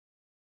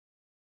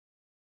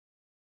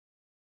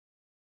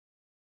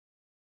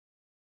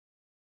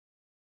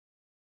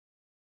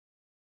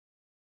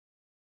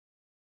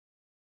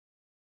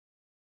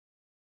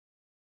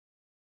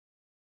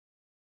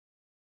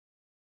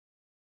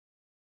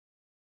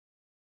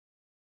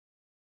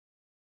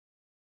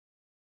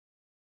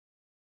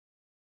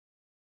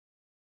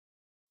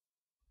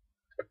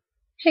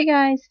Hey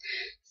guys,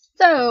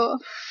 so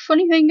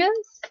funny thing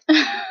is,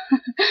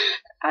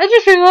 I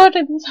just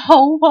recorded this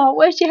whole part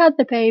where she had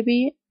the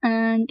baby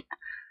and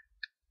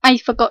I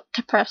forgot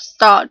to press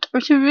start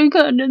to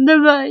record in the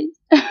voice.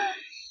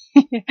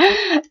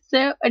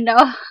 So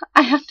now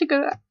I have to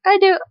go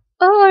and do it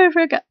all over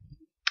again.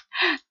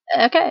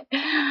 Okay.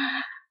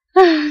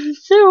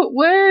 So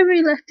where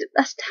we left it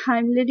last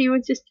time,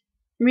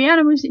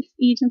 Rhiannon was just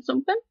eating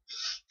something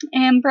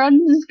and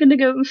Brandon's gonna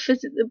go and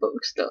visit the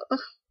bookstore.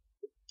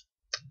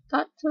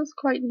 That was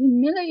quite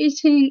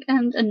humiliating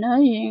and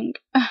annoying.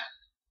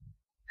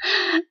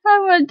 I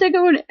went to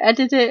go and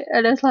edit it,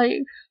 and it's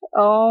like,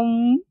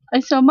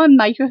 I saw my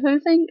microphone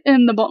thing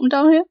in the bottom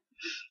down here,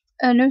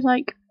 and it was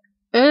like,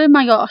 oh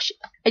my gosh,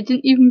 I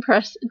didn't even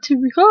press to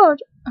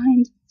record.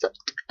 I'm such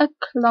a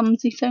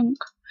clumsy thing.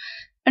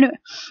 Anyway,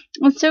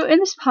 so in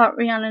this part,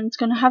 Rhiannon's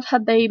gonna have her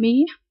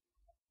baby.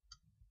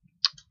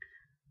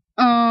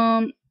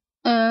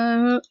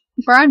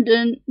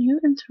 Brandon, you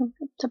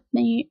interrupted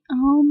me.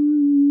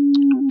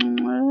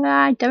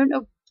 I don't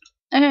know.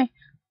 Okay.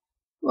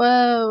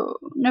 Whoa.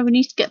 No, we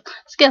need skill.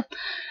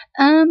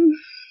 I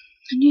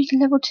need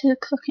level 2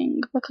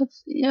 cooking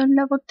because you're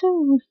level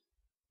 2.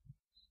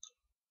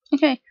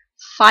 Okay.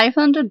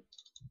 500.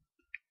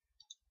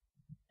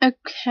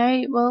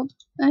 Okay, well,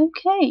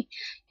 okay.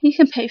 You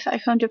can pay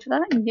 500 for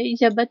that and get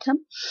your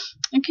bottom.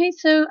 Okay,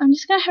 so I'm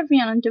just gonna have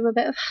Rhiannon do a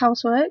bit of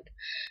housework.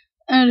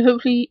 And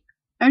hopefully,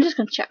 I'm just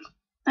gonna check.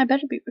 I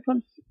better be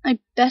recording.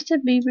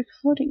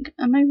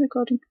 Am I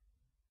recording?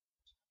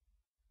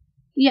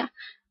 Yeah.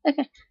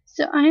 Okay.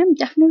 So I am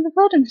definitely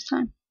recording this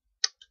time.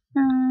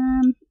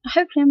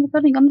 Hopefully I'm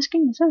recording on the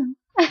screen as well.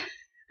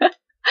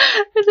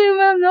 Because if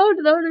I'm not,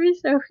 that would be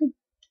so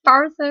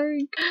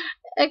embarrassing.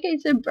 Okay,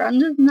 so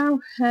Brandon's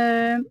now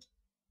home.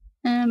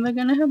 And we're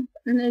gonna have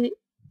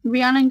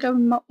Rhiannon go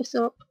and mop this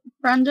up.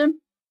 Brandon,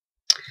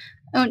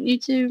 I want you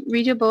to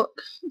read your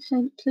book.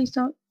 Okay, please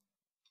don't.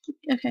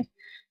 Okay.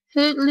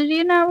 So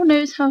Lydia now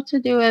knows how to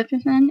do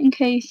everything in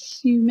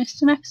case you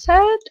missed an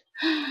episode.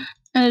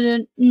 I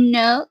don't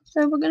know.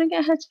 So we're gonna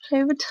get her to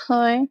play with a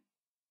toy.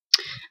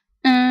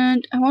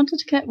 And I wanted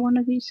to get one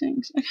of these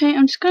things. Okay,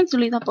 I'm just going to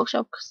delete that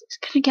bookshelf because it's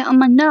gonna get on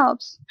my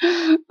nerves.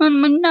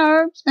 On my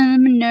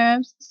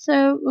nerves.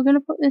 So we're gonna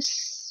put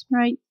this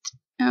right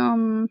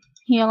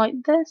here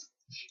like this.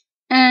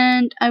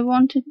 And I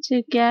wanted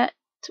to get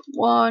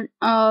one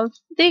of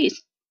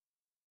these.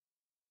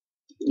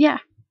 Yeah.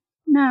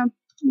 No.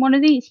 One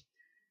of these.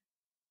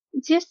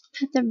 Just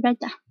put the red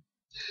down.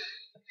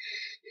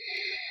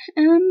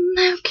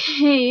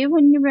 Okay,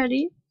 when you're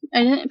ready.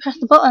 I didn't press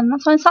the button,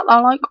 that's why I sat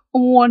there like,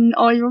 when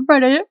are you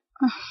ready?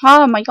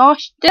 Oh my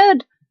gosh,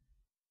 dude!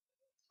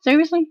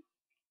 Seriously?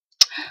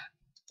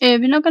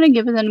 If you're not gonna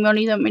give us any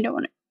money, then we don't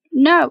want it.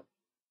 No!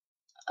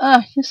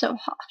 Ugh, you're so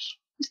harsh.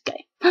 This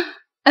guy.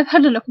 I've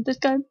had enough of this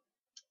guy.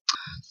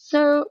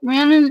 So,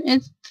 Rhiannon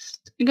is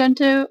going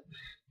to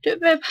do a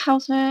bit of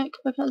housework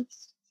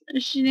because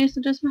she needs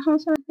to do some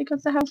housework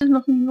because the house is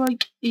looking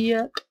like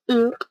yuck.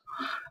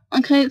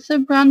 Okay, so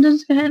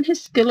Brandon's getting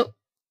his skill up.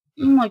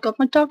 Oh my god,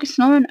 my dog is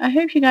snoring. I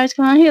hope you guys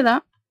can't hear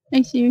that.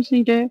 I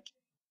seriously do.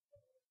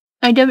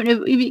 I don't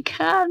know if you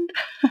can.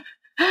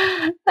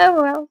 Oh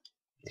well.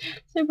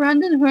 So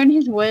Brandon's wearing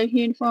his work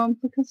uniform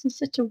because he's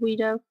such a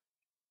weirdo.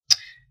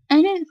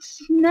 And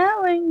it's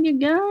snowing, you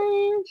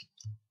guys.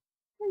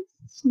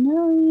 It's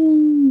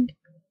snowing.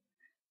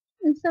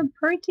 It's so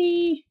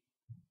pretty.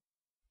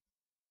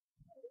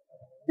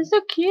 It's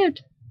so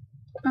cute.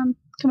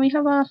 Can we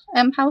have a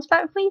house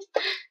back, please?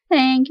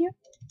 Thank you.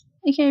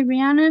 Okay,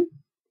 Rhiannon.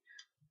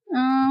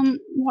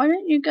 Why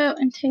don't you go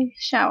and take a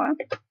shower?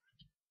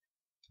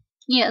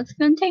 Yes,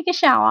 gonna take a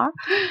shower.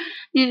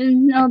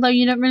 Although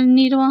you don't really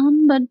need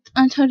one, but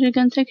I told you to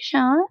go and take a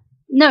shower.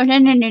 No. You're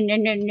not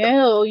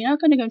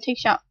gonna go and take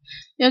a shower.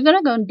 You're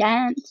gonna go and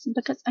dance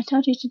because I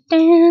told you to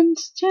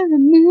dance to the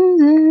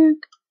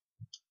music.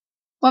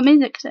 What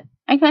music is it?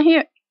 I can't hear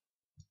it.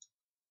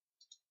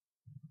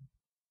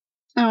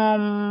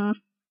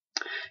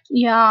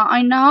 Yeah,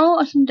 I know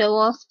I can do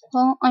this,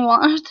 but I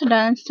want us to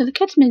dance to the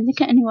kids' music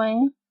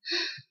anyway.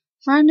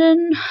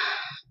 Brandon,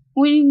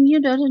 you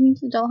do it in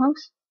the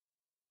dollhouse.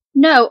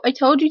 No, I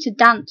told you to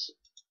dance.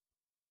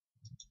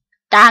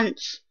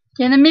 Dance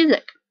to the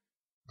music.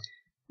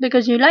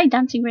 Because you like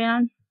dancing,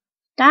 Rhiannon.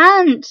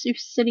 Dance, you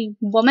silly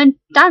woman.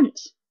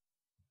 Dance.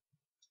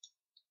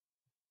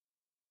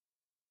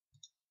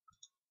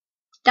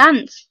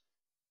 Dance.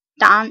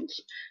 Dance.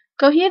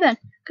 Go here then.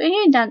 Go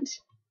here and dance.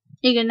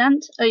 Are you gonna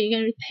dance or are you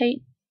gonna be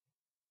paid?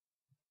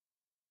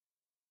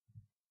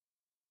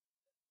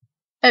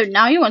 Oh,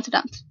 now you want to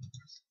dance.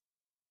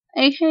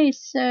 Okay,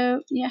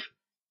 so yeah.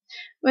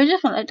 We're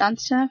just gonna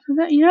dance to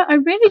her. You know, I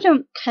really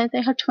don't care if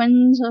they have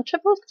twins or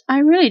triplets. I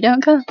really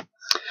don't care.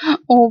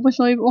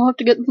 Obviously, we'll have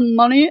to get some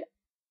money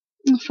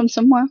from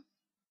somewhere.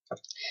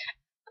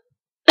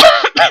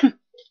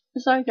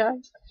 Sorry,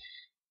 guys.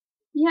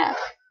 Yeah.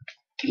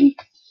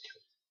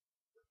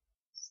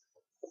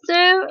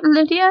 So,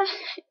 Lydia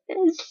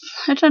is,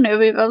 I don't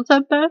know if I've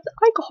said this,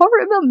 I can't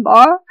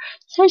remember.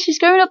 So she's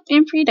going up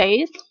in 3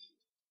 days.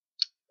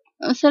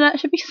 So that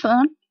should be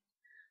fun.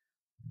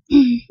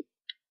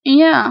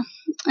 Yeah.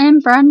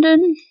 And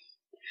Brandon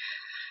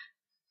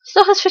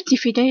still has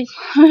 53 days.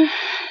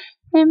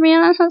 And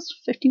Rhiannon has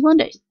 51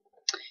 days.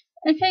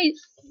 Okay,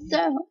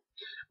 so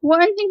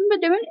what I'm thinking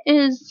about doing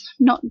is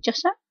not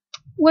just that.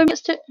 When it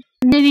gets to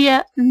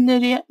Lydia,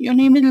 your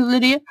name is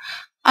Lydia.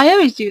 I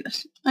always do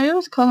this. I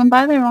always call them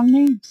by their wrong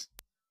names.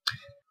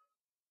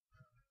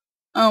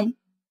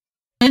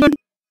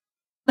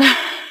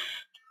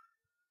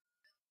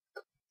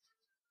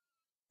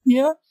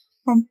 Yeah.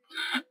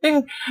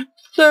 Yeah.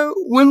 So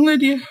when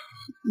Lydia,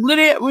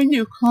 when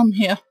you come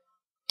here,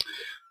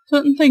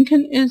 what I'm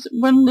thinking is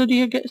when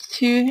Lydia gets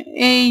to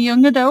a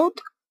young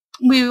adult,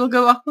 we will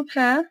go off with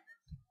her.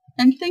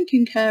 And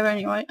thinking her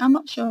anyway. I'm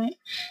not sure.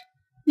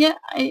 Yeah,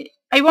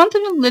 I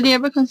wanted Lydia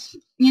because,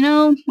 you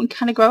know, we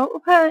kind of grow up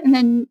with her, and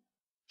then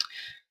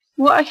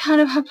what I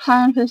kind of have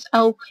planned for this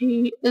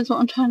LP is what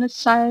I'm trying to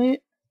say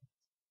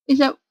is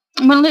that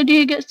when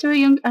Lydia gets to a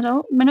young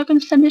adult, we're not going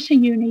to send her to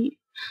uni.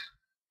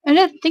 I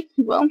don't think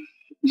we will.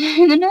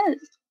 Who knows?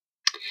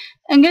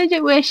 I'm going to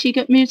do it where she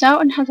moves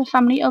out and has a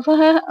family of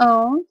her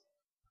own.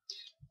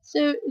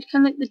 So it's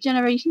kind of like the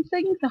generation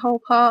thing, the whole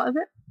part of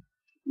it.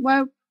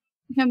 Where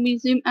can we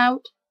zoom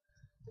out?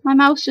 My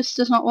mouse just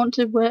does not want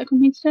to work with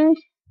me today.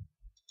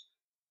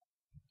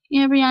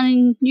 Yeah,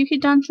 Rhiannon, you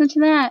could dance into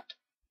that.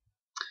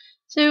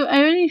 So I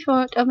already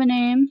thought of a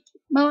name.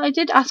 Well, I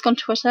did ask on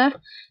Twitter,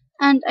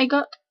 and I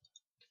got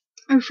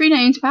 3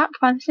 names back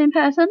by the same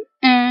person,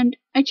 and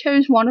I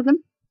chose one of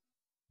them.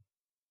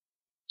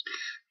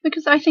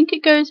 Because I think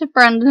it goes with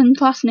Brandon's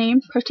last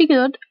name pretty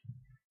good.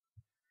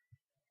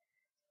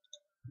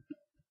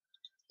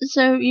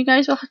 So you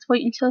guys will have to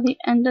wait until the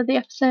end of the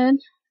episode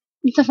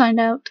to find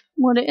out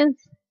what it is.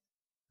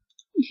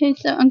 Okay,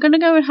 so I'm gonna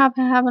go and have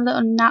her have a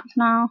little nap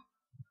now.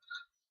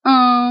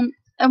 And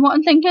what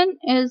I'm thinking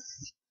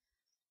is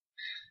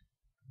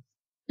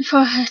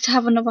for her to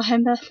have another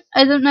home birth.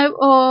 I don't know,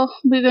 or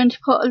we're going to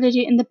put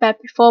Lydia in the bed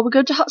before we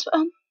go to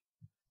hospital.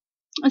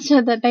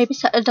 So the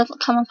babysitter doesn't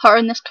come and put her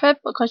in this crib,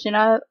 because, you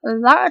know,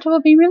 that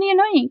will be really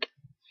annoying.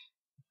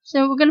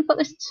 So we're going to put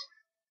this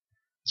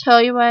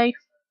toy away.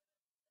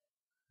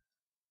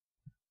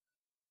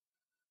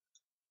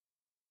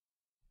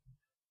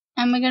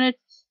 And we're going to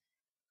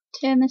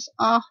turn this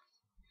off.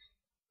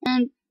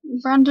 And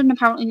Brandon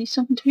apparently needs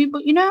something to eat,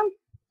 but you know,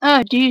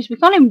 oh jeez, we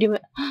can't even do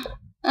it.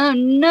 Oh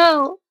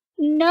no.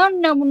 No.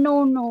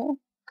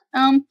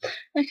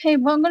 Okay,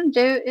 what I'm going to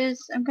do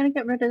is I'm going to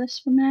get rid of this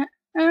for a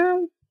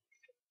minute.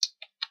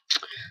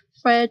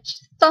 Fridge,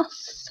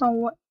 that's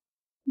somewhat.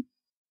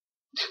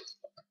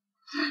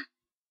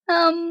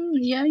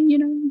 Yeah, you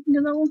know, the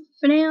little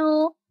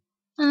vanilla.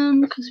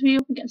 Because we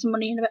will get some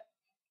money in a bit.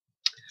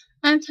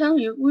 I'm telling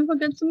you, we will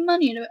get some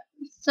money in a bit.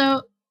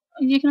 So,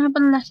 you can have a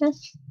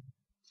lettuce.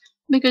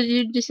 Because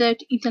you deserve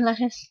to eat the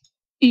lettuce.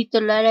 Eat the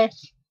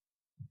lettuce.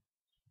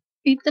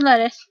 Eat the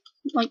lettuce.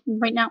 Like,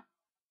 right now.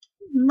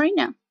 Right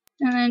now.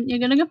 And then you're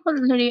gonna go put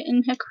Lydia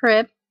in her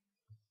crib.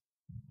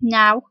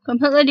 Now. Go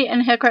put Lydia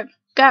in her crib.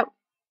 Go.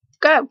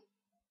 Go.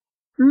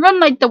 Run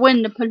like the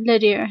wind and put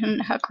Lydia in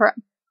her crib.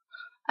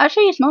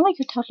 Actually, it's more like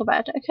a toddler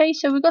bed. Okay,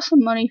 so we got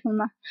some money from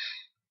that.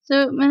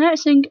 So my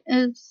next thing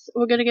is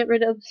we're gonna get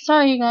rid of.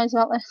 Sorry, you guys,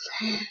 about this.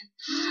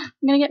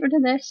 I'm gonna get rid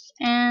of this,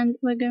 and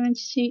we're going to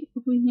see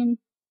if we can.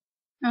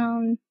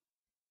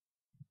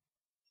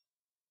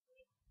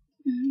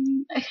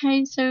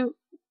 Okay, so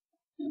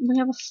we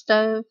have a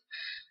stove.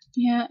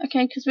 Yeah.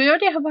 Okay, because we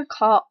already have a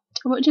cot,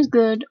 which is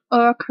good,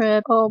 or a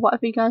crib, or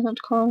whatever you guys want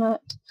to call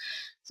it.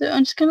 So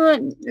I'm just gonna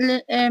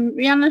let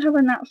Rhiannon have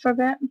a nap for a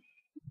bit.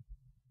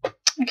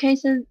 Okay,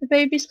 so the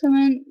baby's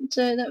coming,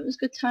 so that was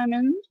good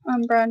timing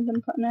on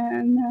Brandon putting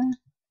her in there.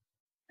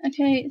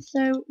 Okay,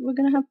 so we're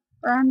gonna have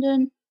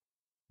Brandon.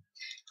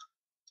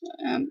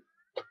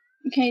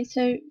 Okay,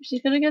 so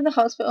she's gonna go to the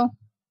hospital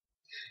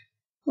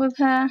with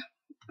her.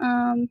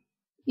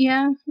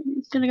 Yeah,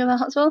 she's gonna go to the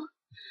hospital.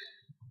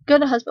 Go to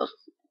the hospital.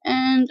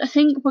 And I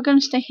think we're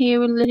gonna stay here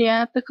with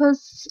Lydia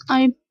because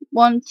I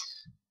want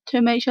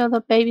to make sure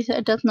the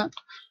babysitter does not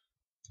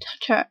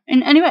touch her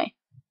in any way.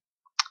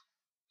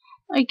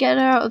 I get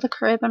her out of the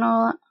crib and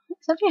all that.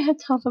 It's actually her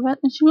top of it,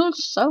 and she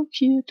looks so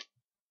cute.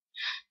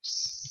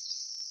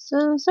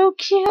 So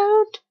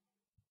cute.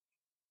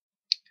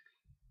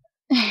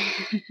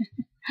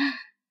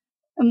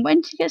 And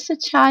when she gets a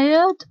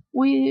child,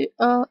 we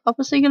are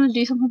obviously going to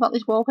do something about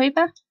this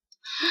wallpaper.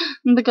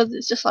 Because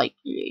it's just like,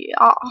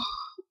 yeah.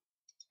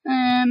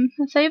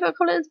 Her favourite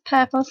colour is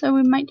purple, so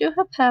we might do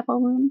her purple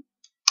room.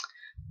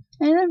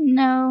 I don't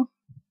know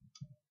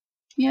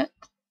yet.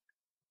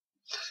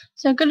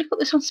 So I'm going to put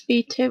this on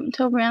speed 2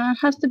 until Rhiannon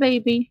has the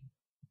baby.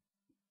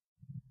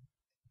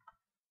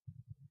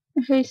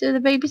 Okay, so the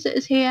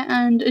babysitter's here,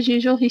 and as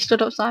usual, he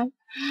stood outside.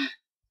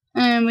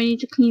 And we need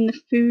to clean the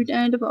food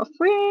out of our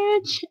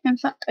fridge. In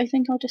fact, I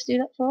think I'll just do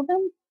that for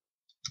them.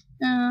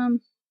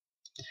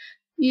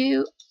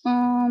 You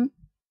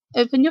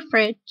open your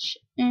fridge,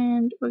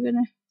 and we're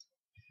gonna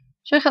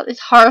check out this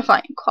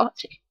horrifying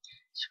quality.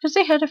 It's because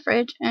they had a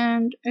fridge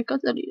and it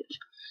got deleted.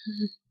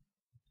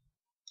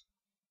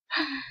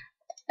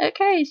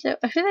 Okay, so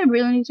I feel I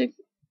really need a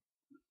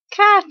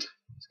cat.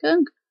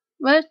 Skunk.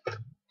 What?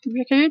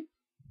 Raccoon?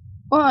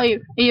 What are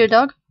you? Are you a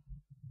dog?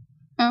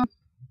 Oh,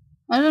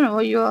 I don't know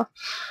what you are.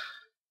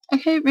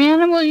 Okay,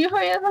 Rhiannon, well, you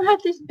haven't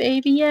had this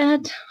baby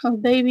yet, or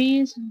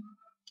babies,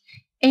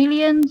 or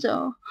aliens,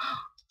 or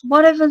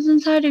whatever's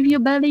inside of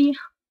your belly.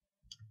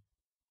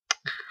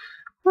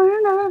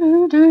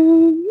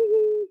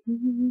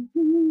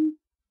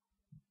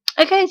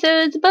 Okay, so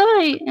it's a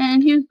boy,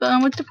 and he was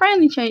born with the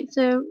friendly trait,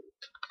 so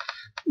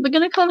we're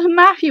gonna call him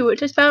Matthew,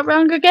 which I spelled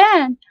wrong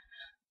again.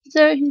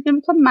 So he's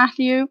gonna become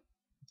Matthew,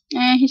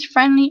 and he's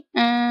friendly,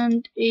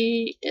 and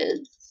he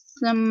is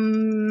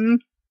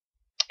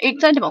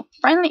excitable.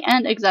 Friendly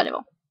and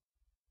excitable.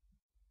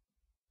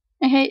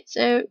 Okay,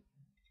 so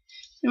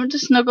you want to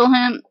snuggle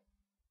him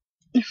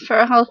for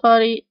a house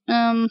party.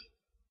 No,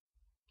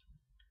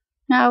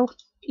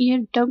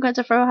 you don't get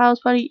to throw a house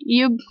party.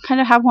 You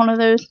kind of have one of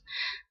those.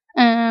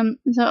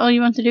 Is that all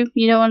you want to do?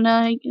 You don't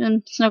want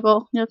to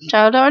snuggle your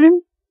child on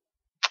him?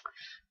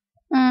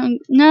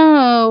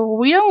 No,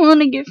 we don't want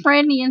to get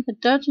friendly in the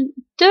dungeon.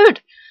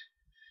 Dude!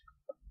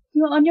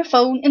 You're on your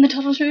phone in the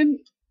toddler's room.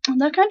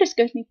 That kind of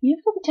scares me.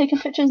 You've got to be taking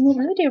pictures of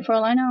the video for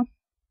all I know.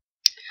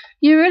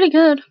 You're really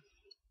good.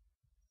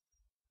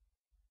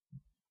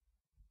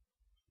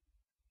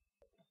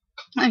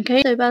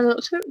 Okay, so by the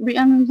looks of it,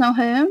 Rhiannon's now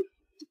home.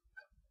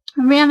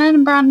 Rhiannon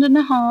and Brandon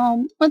are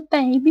home with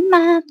baby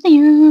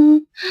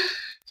Matthew.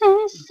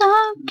 He's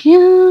so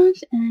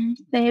cute. And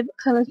his favourite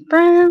colour is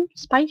brown,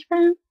 spice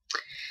brown.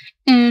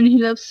 And he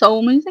loves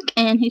soul music.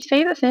 And his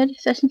favourite food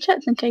is fish and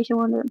chips, in case you're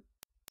wondering.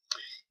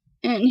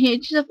 And he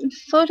ages up in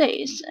 4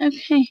 days.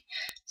 Okay,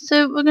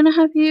 so we're going to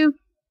have you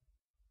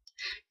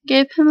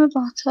give him a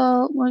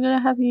bottle. We're going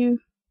to have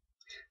you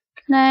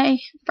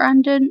play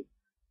Brandon.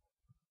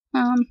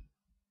 Why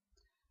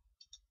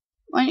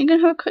aren't you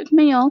going to have a quick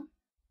meal?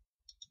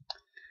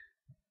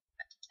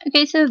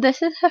 Okay, so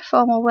this is her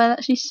formal wear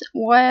that she's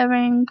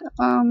wearing.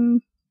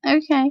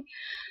 Okay.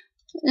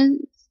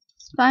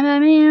 It's fine by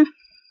me.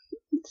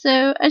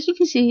 So, as you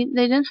can see,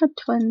 they didn't have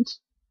twins.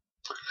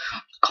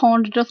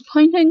 Kind of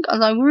disappointing,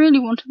 as I really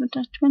wanted them to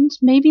have twins.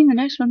 Maybe in the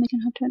next one they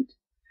can have twins.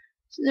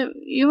 So,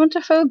 you want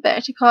to throw a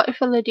birthday party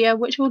for Lydia,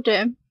 which we'll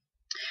do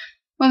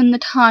when the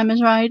time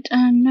is right.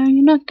 And no,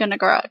 you're not gonna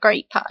grow a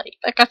great party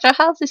because your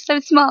house is so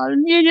small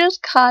and you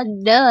just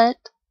can't do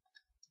it.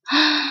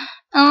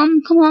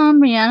 Come on,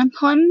 Rhiannon,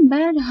 put him in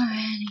bed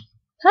already.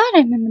 Put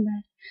him in the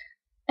bed.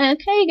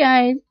 Okay,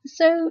 guys,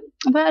 so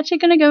we're actually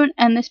gonna go and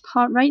end this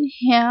part right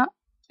here.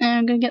 And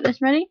I'm gonna get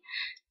this ready.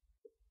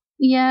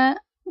 Yeah,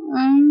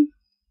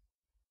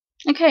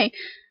 okay.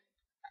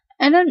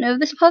 I don't know,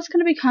 this part's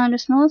gonna be kind of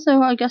small,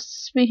 so I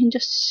guess we can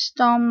just,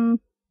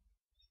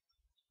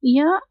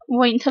 yeah,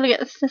 wait until it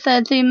gets to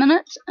 13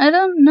 minutes. I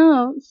don't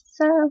know,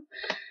 so,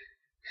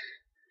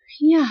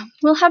 yeah,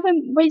 we'll have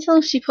him, wait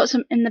till she puts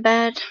him in the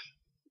bed.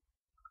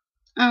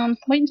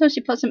 Wait until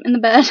she puts him in the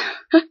bed.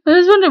 I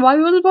was wondering why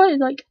he wasn't playing,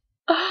 like,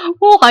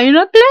 why are you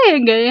not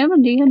playing a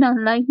game? Do you not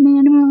like me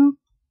anymore?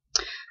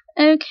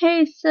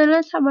 Okay, so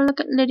let's have a look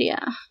at Lydia.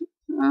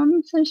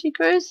 So she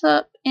grows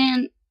up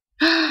in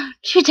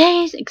 2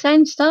 days,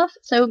 exciting stuff.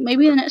 So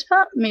maybe the next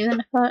part, maybe the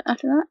next part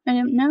after that, I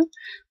don't know.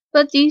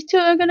 But these two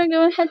are gonna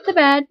go and head to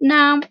bed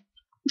now.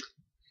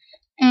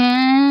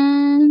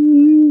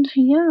 And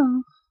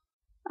yeah,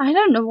 I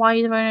don't know why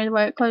he's wearing his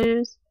work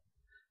clothes.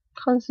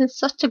 Because he's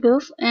such a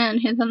goof and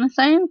he's an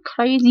insane,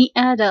 crazy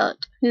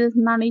adult who is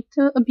married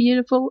to a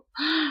beautiful,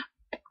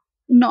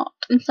 not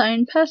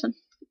insane person.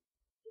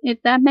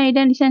 If that made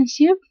any sense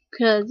to you,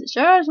 because it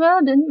sure as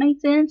well didn't make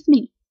sense to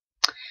me.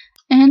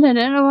 And I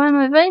don't know why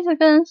my face is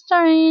feeling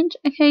strange.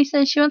 Okay,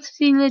 so she wants to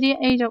see Lydia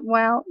age up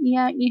well.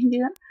 Yeah, you can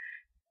do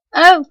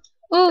that.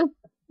 Oh,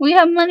 we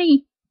have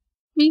money.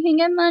 We can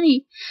get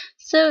money.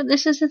 So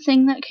this is the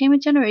thing that came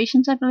with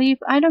generations, I believe.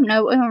 I don't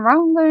know if I'm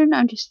wrong then.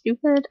 I'm just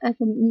stupid. I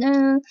don't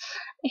know.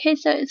 Okay,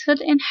 so it's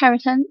called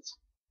inheritance.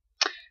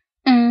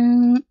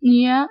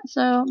 Yeah,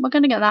 so we're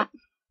gonna get that.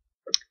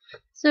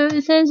 So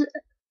it says,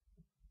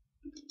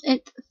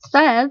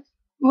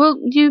 will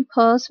you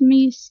pause for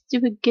me,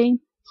 stupid game?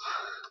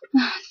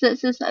 So it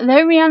says,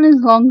 though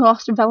Rhiannon's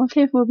long-lost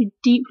relative will be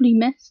deeply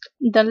missed,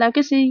 the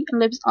legacy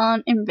lives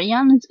on in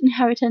Rhiannon's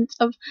inheritance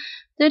of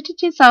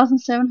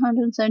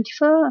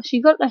 32,774. She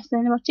got less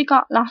than what she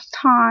got last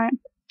time.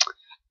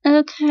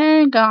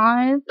 Okay,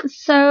 guys,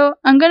 so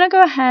I'm gonna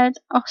go ahead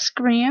off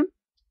screen,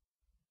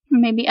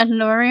 maybe add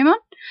another room on,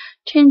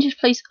 change his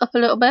place up a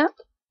little bit,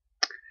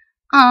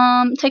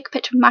 take a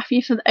picture of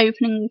Matthew for the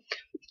opening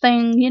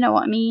thing, you know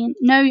what I mean.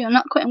 No, you're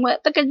not quitting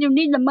work because you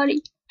need the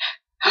money.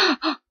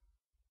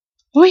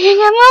 We can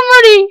get more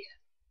money!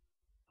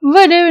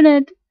 We're doing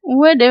it.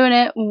 We're doing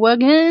it. We're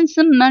getting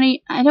some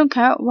money. I don't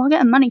care. We're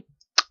getting money.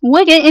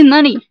 We're getting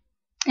money.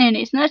 And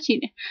it's not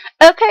cheating.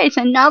 Okay,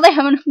 so now they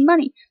have enough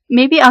money.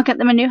 Maybe I'll get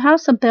them a new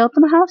house or build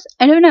them a house.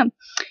 I don't know.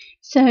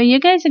 So you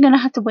guys are gonna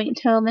have to wait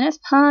until the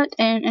next part,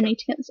 and I need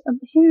to get this over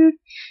here.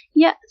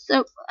 Yeah,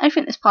 so I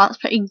think this part's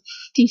pretty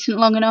decent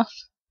long enough.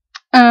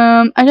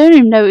 I don't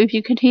even know if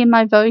you could hear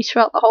my voice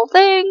throughout the whole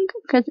thing,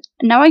 because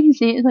now I can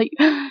see it's like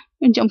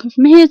jumping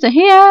from here to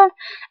here.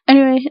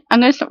 Anyway,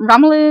 I'm gonna stop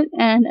rambling,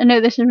 and I know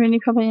this is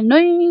really probably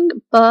annoying,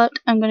 but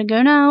I'm gonna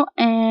go now,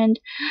 and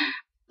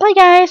bye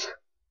guys!